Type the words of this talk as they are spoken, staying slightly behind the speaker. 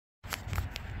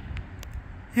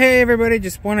Hey everybody,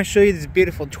 just want to show you this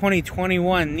beautiful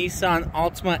 2021 Nissan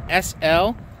Altima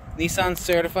SL. Nissan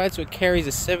certified, so it carries a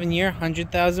 7-year,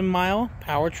 100,000-mile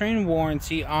powertrain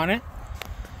warranty on it.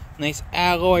 Nice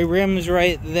alloy rims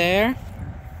right there.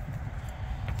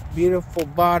 Beautiful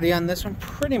body on this one,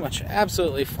 pretty much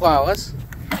absolutely flawless.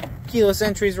 Keyless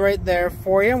entry's right there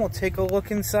for you. We'll take a look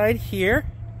inside here.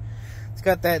 It's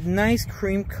got that nice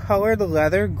cream colored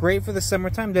leather, great for the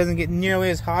summertime, doesn't get nearly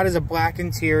as hot as a black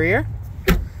interior.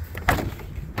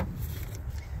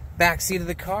 Back seat of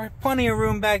the car, plenty of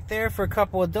room back there for a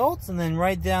couple adults, and then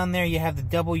right down there you have the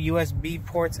double USB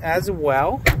ports as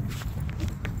well.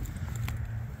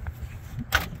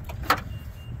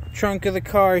 Trunk of the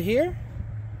car here,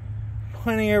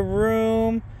 plenty of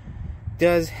room.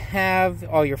 Does have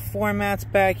all your floor mats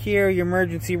back here, your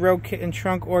emergency road kit and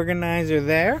trunk organizer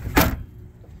there.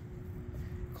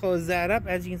 Close that up.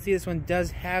 As you can see, this one does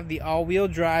have the all-wheel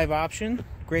drive option.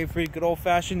 Great for your good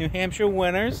old-fashioned New Hampshire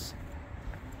winters.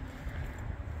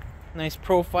 Nice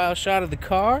profile shot of the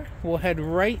car. We'll head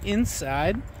right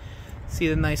inside. See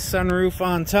the nice sunroof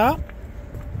on top.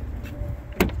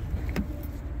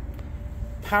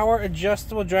 Power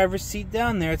adjustable driver's seat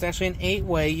down there. It's actually an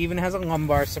 8-way. Even has a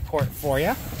lumbar support for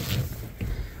you.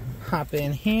 Hop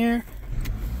in here.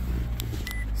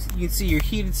 You can see your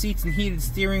heated seats and heated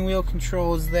steering wheel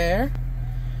controls there.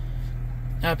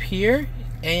 Up here,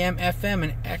 AM, FM,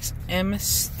 and XM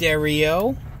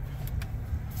stereo.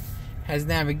 Has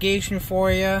navigation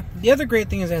for you. The other great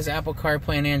thing is it has Apple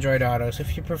CarPlay and Android Auto. So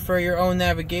if you prefer your own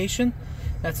navigation,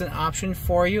 that's an option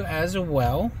for you as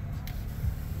well.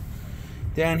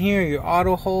 Down here, your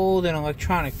auto hold and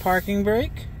electronic parking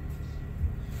brake.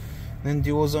 Then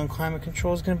dual zone climate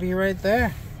control is going to be right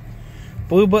there.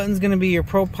 Blue button is going to be your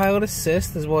Pro Pilot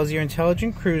Assist as well as your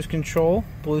intelligent cruise control.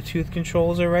 Bluetooth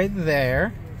controls are right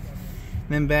there. And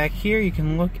then back here you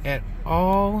can look at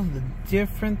all the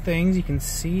different things you can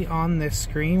see on this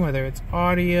screen, whether it's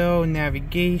audio,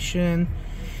 navigation,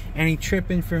 any trip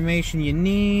information you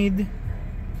need,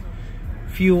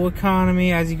 fuel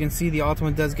economy. As you can see, the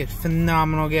Altima does get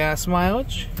phenomenal gas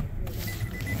mileage.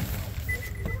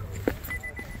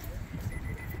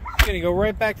 I'm going to go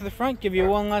right back to the front, give you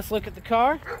one last look at the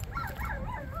car.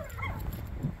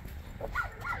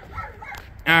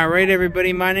 Alright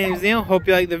everybody, my name is Neil. Hope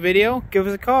you liked the video. Give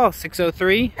us a call,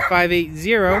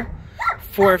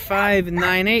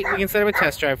 603-580-4598. We can set up a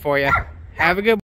test drive for you. Have a good one.